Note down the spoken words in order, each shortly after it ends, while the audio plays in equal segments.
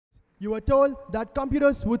You were told that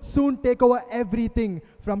computers would soon take over everything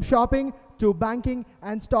from shopping to banking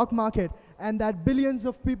and stock market, and that billions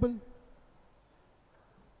of people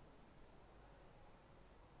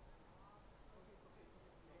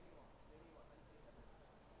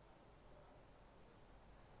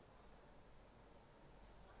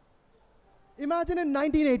Imagine in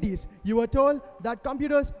 1980s, you were told that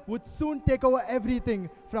computers would soon take over everything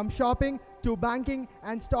from shopping to banking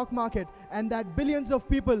and stock market, and that billions of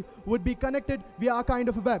people would be connected via a kind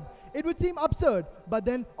of a web. It would seem absurd, but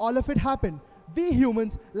then all of it happened. We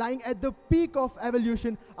humans, lying at the peak of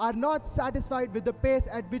evolution, are not satisfied with the pace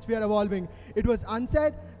at which we are evolving. It was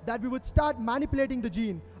unsaid that we would start manipulating the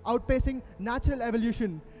gene, outpacing natural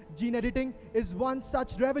evolution. Gene editing is one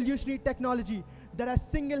such revolutionary technology that has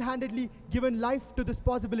single-handedly given life to this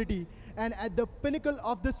possibility. And at the pinnacle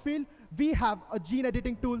of this field, we have a gene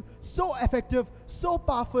editing tool so effective, so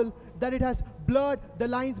powerful, that it has blurred the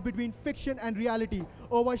lines between fiction and reality,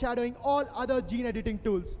 overshadowing all other gene editing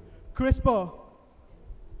tools. CRISPR.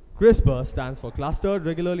 CRISPR stands for Clustered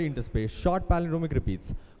Regularly Interspaced Short Palindromic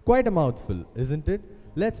Repeats. Quite a mouthful, isn't it?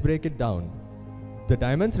 Let's break it down. The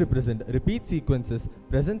diamonds represent repeat sequences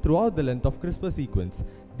present throughout the length of CRISPR sequence.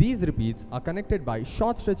 These repeats are connected by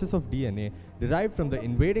short stretches of DNA derived from the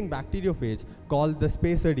invading bacteriophage called the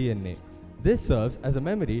spacer DNA. This serves as a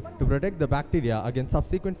memory to protect the bacteria against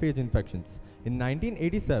subsequent phage infections. In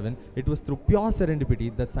 1987, it was through pure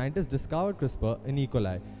serendipity that scientists discovered CRISPR in E.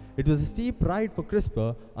 coli. It was a steep ride for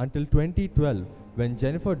CRISPR until 2012, when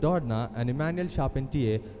Jennifer Doudna and Emmanuel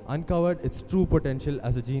Charpentier uncovered its true potential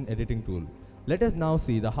as a gene editing tool. Let us now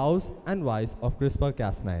see the hows and whys of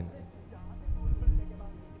CRISPR-Cas9.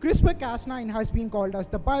 CRISPR-Cas9 has been called as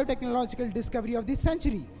the biotechnological discovery of the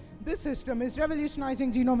century. This system is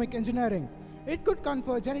revolutionizing genomic engineering. It could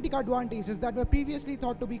confer genetic advantages that were previously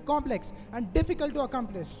thought to be complex and difficult to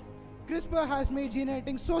accomplish. CRISPR has made gene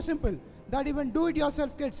editing so simple that even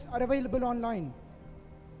do-it-yourself kits are available online.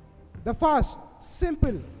 The fast,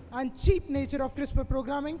 simple, and cheap nature of CRISPR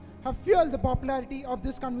programming have fueled the popularity of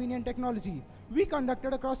this convenient technology. We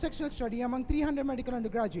conducted a cross-sectional study among 300 medical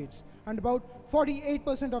undergraduates, and about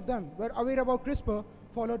 48% of them were aware about CRISPR,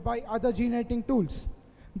 followed by other gene editing tools.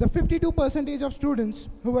 The 52% of students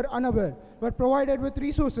who were unaware were provided with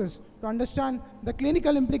resources to understand the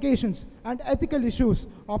clinical implications and ethical issues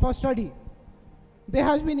of our study. There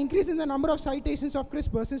has been increase in the number of citations of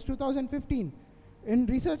CRISPR since 2015 in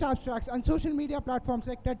research abstracts and social media platforms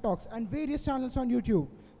like TED Talks and various channels on YouTube.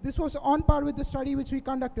 This was on par with the study which we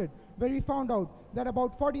conducted, where we found out that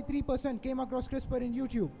about 43% came across CRISPR in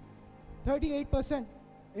YouTube, 38%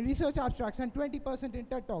 in research abstracts, and 20% in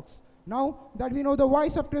TED Talks. Now that we know the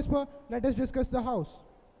whys of CRISPR, let us discuss the hows.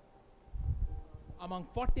 Among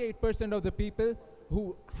 48% of the people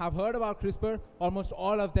who have heard about CRISPR, almost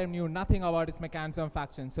all of them knew nothing about its mechanism of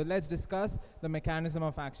action. So let's discuss the mechanism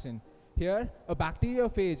of action. Here, a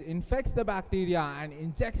bacteriophage infects the bacteria and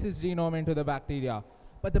injects its genome into the bacteria.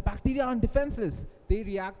 But the bacteria aren't defenseless. They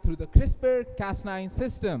react through the CRISPR-Cas9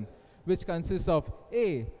 system, which consists of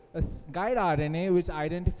A, a guide RNA which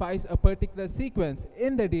identifies a particular sequence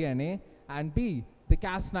in the DNA, and B, the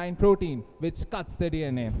Cas9 protein which cuts the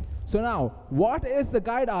DNA. So now, what is the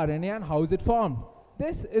guide RNA and how is it formed?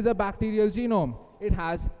 This is a bacterial genome. It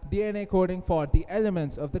has DNA coding for the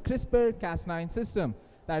elements of the CRISPR-Cas9 system.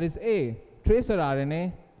 That is A, tracer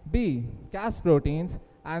RNA, B, Cas proteins,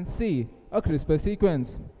 and C, a CRISPR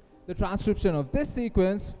sequence. The transcription of this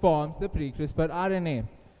sequence forms the pre-CRISPR RNA.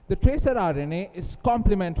 The tracer RNA is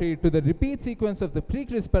complementary to the repeat sequence of the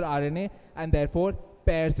pre-CRISPR RNA and therefore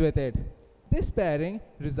pairs with it. This pairing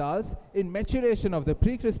results in maturation of the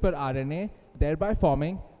pre-CRISPR RNA, thereby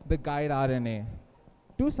forming the guide RNA.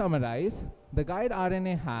 To summarize, the guide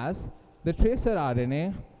RNA has the tracer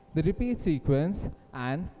RNA, the repeat sequence,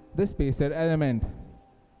 and the spacer element.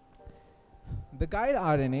 The guide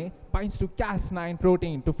RNA binds to Cas9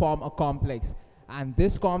 protein to form a complex, and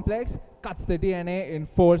this complex cuts the DNA in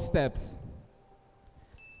 4 steps.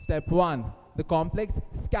 Step 1. The complex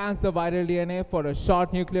scans the viral DNA for a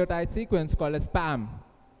short nucleotide sequence called as PAM.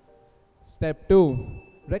 Step 2.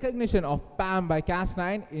 Recognition of PAM by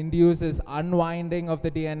Cas9 induces unwinding of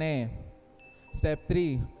the DNA. Step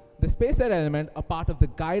 3. The spacer element, a part of the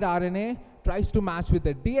guide RNA, tries to match with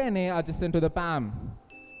the DNA adjacent to the PAM.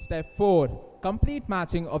 Step 4. Complete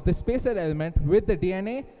matching of the spacer element with the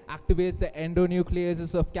DNA activates the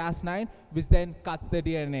endonucleases of Cas9, which then cuts the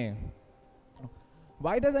DNA.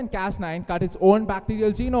 Why doesn't Cas9 cut its own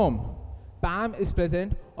bacterial genome? PAM is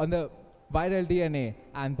present on the viral DNA,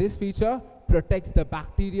 and this feature protects the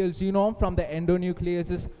bacterial genome from the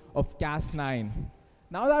endonucleases of Cas9.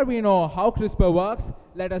 Now that we know how CRISPR works,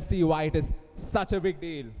 let us see why it is such a big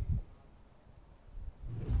deal.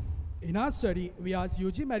 In our study, we asked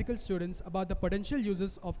UG medical students about the potential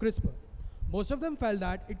uses of CRISPR. Most of them felt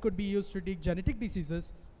that it could be used to treat genetic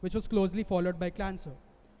diseases, which was closely followed by cancer.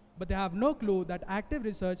 But they have no clue that active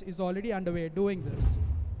research is already underway doing this.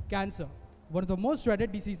 Cancer, one of the most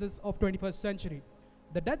dreaded diseases of 21st century.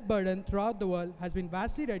 The death burden throughout the world has been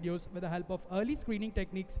vastly reduced with the help of early screening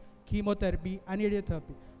techniques, chemotherapy, and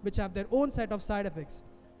radiotherapy, which have their own set of side effects.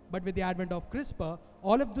 But with the advent of CRISPR,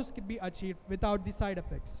 all of this can be achieved without the side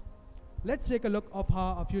effects. Let's take a look of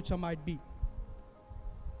how our future might be.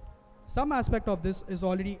 Some aspect of this is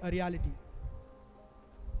already a reality.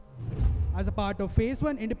 As a part of phase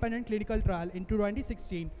 1 independent clinical trial in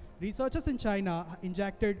 2016, researchers in China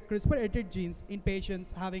injected CRISPR-edited genes in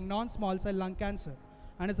patients having non-small cell lung cancer.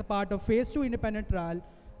 And as a part of phase 2 independent trial,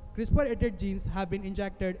 CRISPR-edited genes have been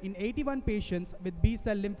injected in 81 patients with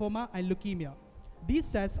B-cell lymphoma and leukemia.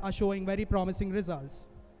 These tests are showing very promising results.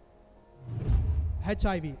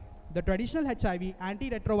 HIV. The traditional HIV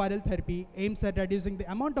antiretroviral therapy aims at reducing the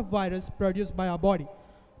amount of virus produced by our body,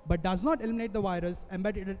 but does not eliminate the virus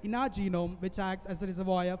embedded in our genome, which acts as a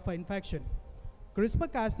reservoir for infection.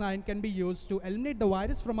 CRISPR-Cas9 can be used to eliminate the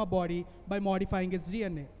virus from our body by modifying its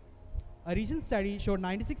DNA. A recent study showed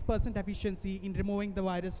 96% efficiency in removing the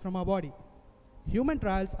virus from our body. Human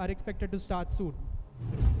trials are expected to start soon.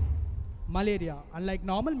 Malaria. Unlike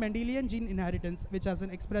normal Mendelian gene inheritance, which has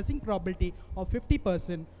an expressing probability of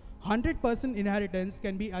 50%, 100% inheritance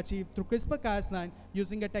can be achieved through CRISPR-Cas9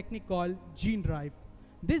 using a technique called gene drive.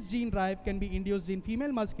 This gene drive can be induced in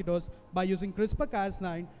female mosquitoes by using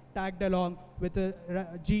CRISPR-Cas9 tagged along with a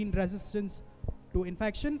gene resistance to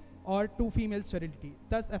infection or to female sterility,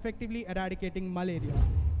 thus effectively eradicating malaria.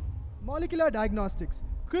 Molecular diagnostics.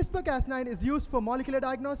 CRISPR-Cas9 is used for molecular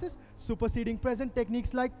diagnosis, superseding present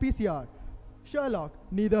techniques like PCR. Sherlock,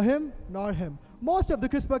 neither him nor him. Most of the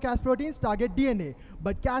CRISPR-Cas proteins target DNA,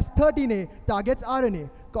 but Cas13a targets RNA,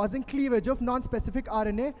 causing cleavage of non-specific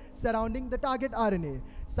RNA surrounding the target RNA.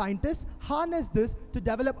 Scientists harness this to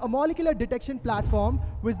develop a molecular detection platform,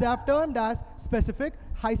 which they have termed as specific,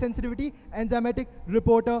 high-sensitivity, enzymatic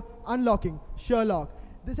reporter unlocking, Sherlock.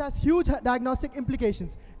 This has huge diagnostic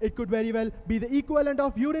implications. It could very well be the equivalent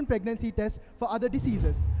of urine pregnancy test for other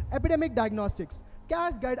diseases. Epidemic diagnostics.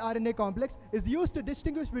 Cas-guide RNA complex is used to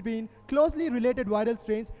distinguish between closely related viral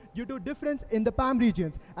strains due to difference in the PAM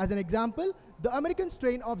regions. As an example, the American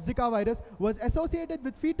strain of Zika virus was associated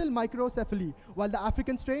with fetal microcephaly, while the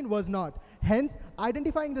African strain was not. Hence,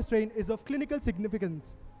 identifying the strain is of clinical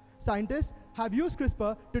significance. Scientists have used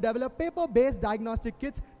CRISPR to develop paper-based diagnostic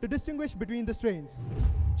kits to distinguish between the strains.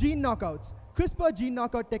 Gene knockouts. CRISPR gene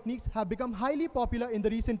knockout techniques have become highly popular in the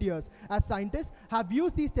recent years, as scientists have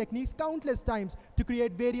used these techniques countless times to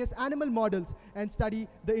create various animal models and study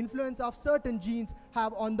the influence of certain genes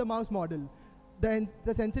have on the mouse model.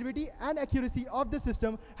 The sensitivity and accuracy of the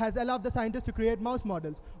system has allowed the scientists to create mouse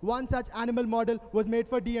models. One such animal model was made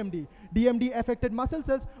for DMD. DMD-affected muscle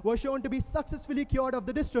cells were shown to be successfully cured of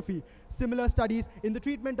the dystrophy. Similar studies in the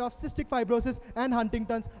treatment of cystic fibrosis and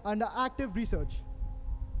Huntington's are under active research.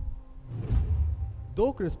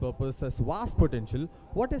 Though CRISPR possesses vast potential,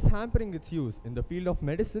 what is hampering its use in the field of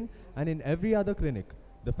medicine and in every other clinic?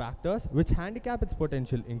 The factors which handicap its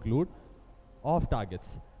potential include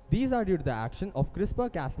off-targets. These are due to the action of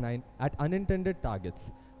CRISPR-Cas9 at unintended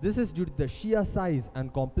targets. This is due to the sheer size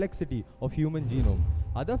and complexity of human genome.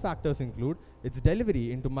 Other factors include its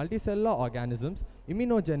delivery into multicellular organisms,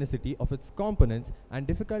 immunogenicity of its components, and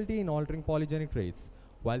difficulty in altering polygenic traits.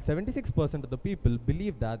 While 76% of the people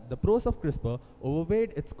believe that the pros of CRISPR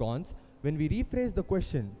overweighed its cons, when we rephrase the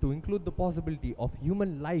question to include the possibility of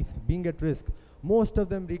human life being at risk, most of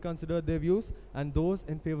them reconsidered their views, and those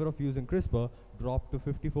in favor of using CRISPR dropped to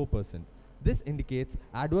 54%. This indicates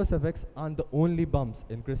adverse effects aren't the only bumps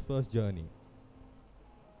in CRISPR's journey.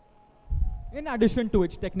 In addition to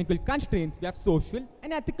its technical constraints, we have social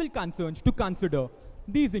and ethical concerns to consider.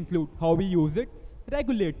 These include how we use it,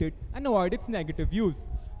 regulate it, and avoid its negative use.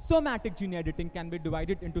 Somatic gene editing can be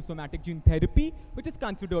divided into somatic gene therapy, which is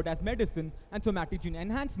considered as medicine, and somatic gene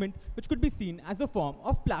enhancement, which could be seen as a form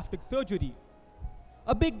of plastic surgery.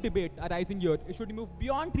 A big debate arising here is should we move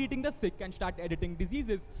beyond treating the sick and start editing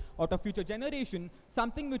diseases out of future generation,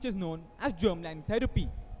 something which is known as germline therapy.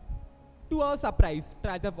 To our surprise,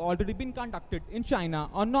 trials have already been conducted in China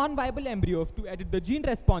on non-viable embryos to edit the gene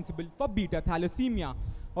responsible for beta thalassemia.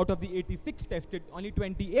 Out of the 86 tested, only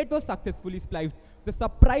 28 were successfully spliced, with a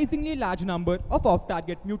surprisingly large number of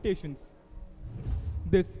off-target mutations.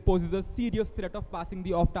 This poses a serious threat of passing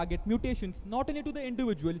the off-target mutations not only to the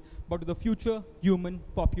individual, but to the future human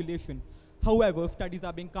population. However, studies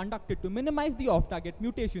are being conducted to minimize the off-target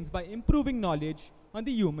mutations by improving knowledge on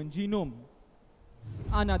the human genome.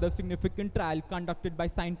 Another significant trial conducted by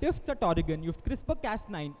scientists at Oregon used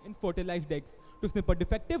CRISPR-Cas9 in fertilized eggs to snip a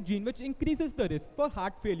defective gene which increases the risk for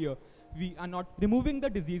heart failure. We are not removing the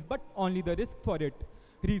disease, but only the risk for it.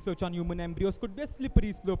 Research on human embryos could be a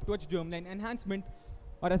slippery slope towards germline enhancement,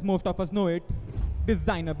 or as most of us know it,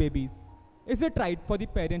 designer babies. Is it right for the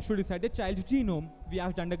parents to decide a child's genome? We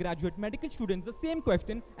asked undergraduate medical students the same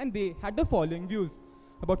question, and they had the following views.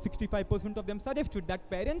 About 65% of them suggested that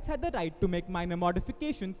parents had the right to make minor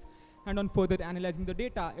modifications, and on further analyzing the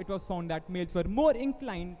data, it was found that males were more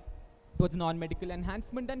inclined towards non-medical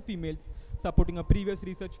enhancement than females, supporting a previous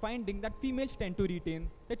research finding that females tend to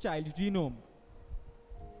retain the child's genome.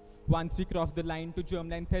 Once we cross the line to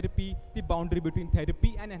germline therapy, the boundary between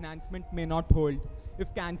therapy and enhancement may not hold.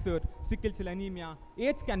 If cancer, sickle cell anemia,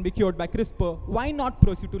 AIDS can be cured by CRISPR, why not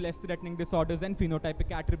proceed to less threatening disorders and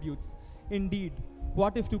phenotypic attributes? Indeed,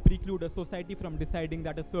 what is to preclude a society from deciding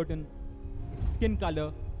that a certain skin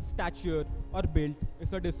color, stature, or build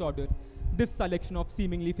is a disorder? This selection of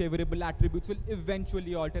seemingly favorable attributes will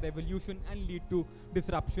eventually alter evolution and lead to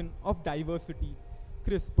disruption of diversity.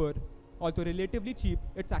 CRISPR, although relatively cheap,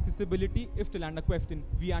 its accessibility is still under question.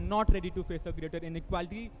 We are not ready to face a greater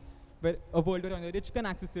inequality, where a world where only the rich can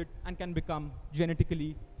access it and can become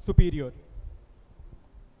genetically superior.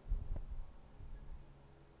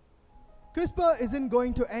 CRISPR isn't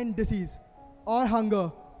going to end disease, or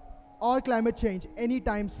hunger, or climate change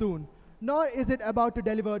anytime soon, nor is it about to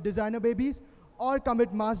deliver designer babies or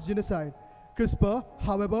commit mass genocide. CRISPR,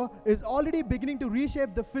 however, is already beginning to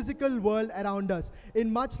reshape the physical world around us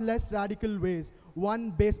in much less radical ways,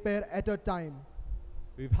 one base pair at a time.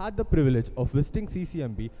 We've had the privilege of visiting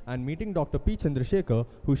CCMB and meeting Dr. P. Chandrasekhar,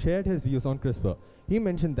 who shared his views on CRISPR. He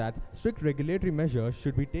mentioned that strict regulatory measures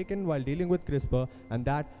should be taken while dealing with CRISPR, and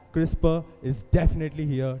that CRISPR is definitely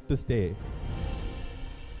here to stay.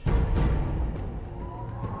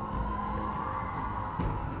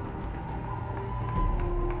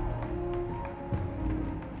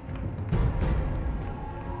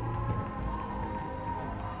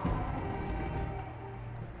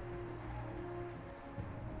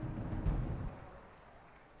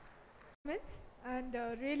 And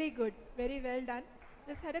really good, very well done.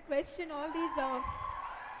 Just had a question, all these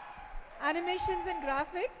animations and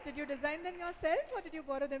graphics, did you design them yourself or did you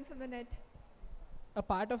borrow them from the net? A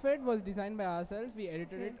part of it was designed by ourselves, we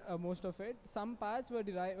edited it, most of it. Some parts were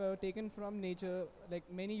taken from nature, like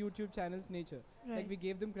many YouTube channels nature. Right. Like we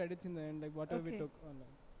gave them credits in the end, like whatever we took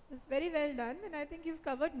online. It's very well done, and I think you've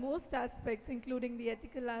covered most aspects, including the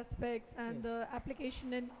ethical aspects and the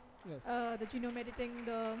application in the genome editing,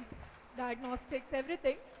 the diagnostics,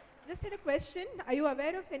 everything. Just had a question, are you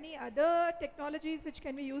aware of any other technologies which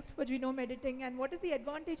can be used for genome editing, and what is the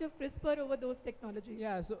advantage of CRISPR over those technologies?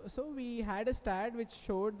 Yeah, so we had a stat which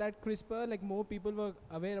showed that CRISPR, like more people were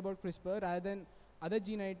aware about CRISPR rather than other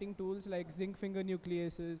gene editing tools like zinc finger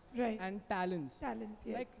nucleases and talons. Talons,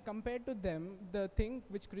 yes. Like compared to them, the thing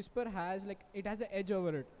which CRISPR has, like it has an edge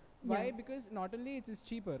over it. Why? Because not only it is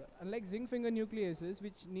cheaper, unlike zinc finger nucleases,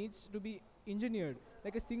 which needs to be engineered.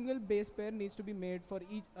 Like a single base pair needs to be made for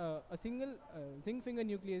each, a single zinc finger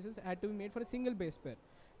nucleases had to be made for a single base pair.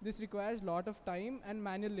 This requires lot of time and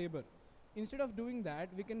manual labor. Instead of doing that,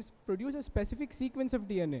 we can produce a specific sequence of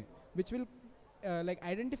DNA, which will like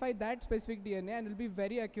identify that specific DNA and will be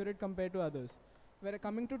very accurate compared to others. Where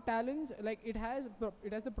coming to talons, like it has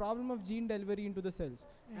the problem of gene delivery into the cells,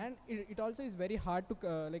 and it also is very hard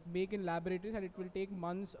to like make in laboratories, and it will take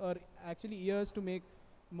months or actually years to make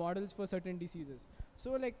models for certain diseases.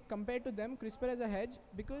 So like compared to them, CRISPR has a hedge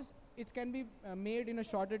because it can be made in a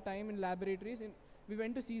shorter time in laboratories. We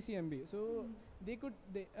went to CCMB, so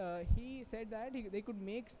he said that they could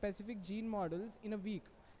make specific gene models in a week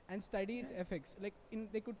and study its effects. Like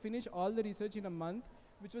they could finish all the research in a month,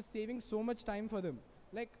 which was saving so much time for them.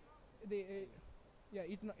 Like they,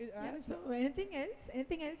 so anything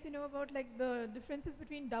else you know about like the differences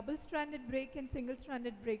between double-stranded break and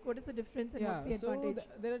single-stranded break? What is the difference and what's the advantage? So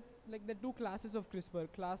there are two classes of CRISPR,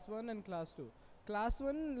 class 1 and class 2. Class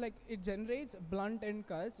 1, like it generates blunt end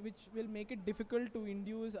cuts, which will make it difficult to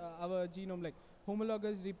induce our genome, like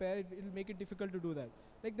homologous repair. It will make it difficult to do that.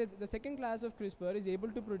 Like the second class of CRISPR is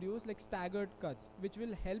able to produce like staggered cuts, which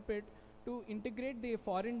will help it to integrate the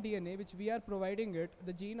foreign DNA, which we are providing it,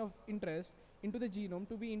 the gene of interest, into the genome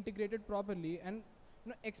to be integrated properly and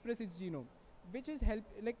express its genome. which is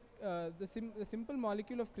the simple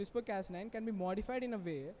molecule of CRISPR-Cas9 can be modified in a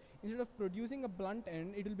way, instead of producing a blunt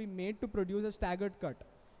end, it will be made to produce a staggered cut,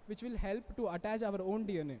 which will help to attach our own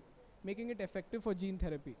DNA, making it effective for gene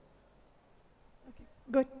therapy. Okay,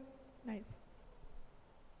 good, nice.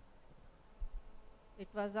 It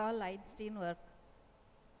was all Einstein work.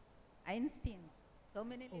 Einsteins. So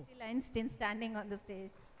many little Einsteins standing on the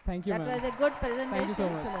stage. Thank you, That was a good presentation. Thank you so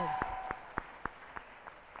much.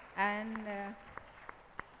 And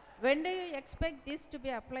when do you expect this to be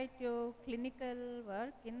applied to clinical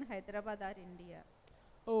work in Hyderabad or India?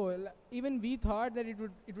 Oh, even we thought that it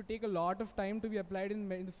would take a lot of time to be applied in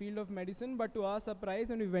the field of medicine, but to our surprise,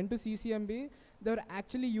 when we went to CCMB, they were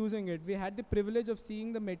actually using it. We had the privilege of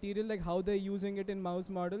seeing the material, like how they're using it in mouse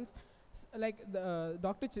models.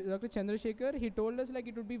 Dr. Chandrasekhar, he told us like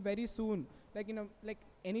it would be very soon. Like, you know, like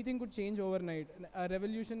anything could change overnight. A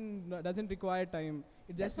revolution doesn't require time.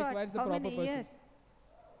 It just requires the How proper many person.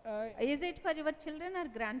 Years? Is it for your children or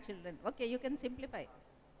grandchildren? Okay, you can simplify.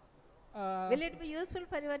 Will it be useful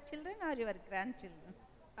for your children or your grandchildren?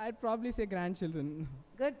 I'd probably say grandchildren.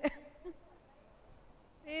 Good.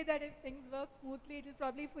 Say that if things work smoothly, it will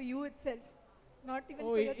probably for you itself, not even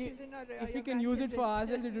Oh, for your children or if your we can use it for grandchildren.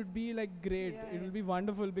 ourselves, it would be like great. Yeah, It will be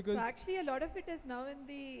wonderful because So actually, a lot of it is now in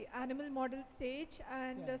the animal model stage,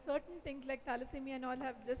 and certain things like thalassemia and all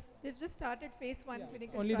they've just started phase 1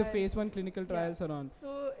 clinical only trials. the phase 1 clinical trials are on.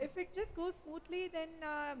 So if it just goes smoothly, then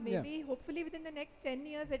maybe hopefully within the next 10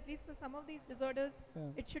 years, at least for some of these disorders,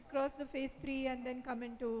 it should cross the phase 3 and then come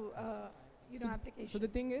into application. So the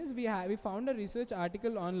thing is, we found a research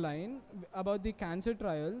article online about the cancer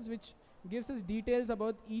trials, which gives us details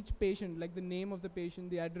about each patient, like the name of the patient,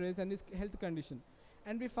 the address, and his health condition.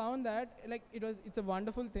 And we found that like it's a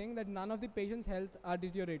wonderful thing that none of the patients' health are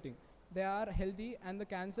deteriorating. They are healthy, and the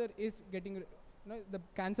cancer is getting, the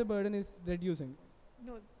cancer burden is reducing.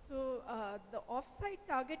 No, so the off-site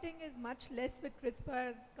targeting is much less with CRISPR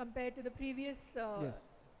as compared to the previous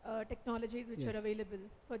technologies which are available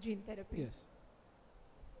for gene therapy. Yes.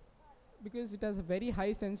 Because it has a very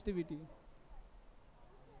high sensitivity.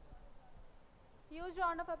 Huge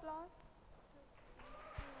round of applause.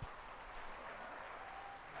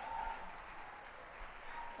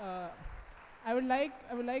 I would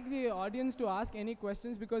like the audience to ask any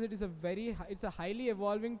questions, because it is it's a highly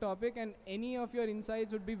evolving topic, and any of your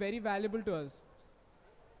insights would be very valuable to us.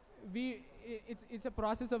 It's a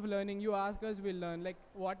process of learning. You ask us, we'll learn. Like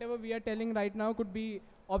whatever we are telling right now could be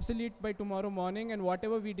obsolete by tomorrow morning, and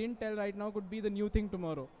whatever we didn't tell right now could be the new thing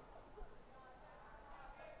tomorrow.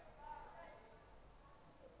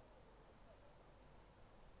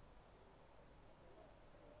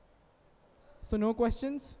 So no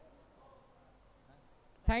questions?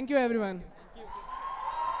 Thank you, everyone.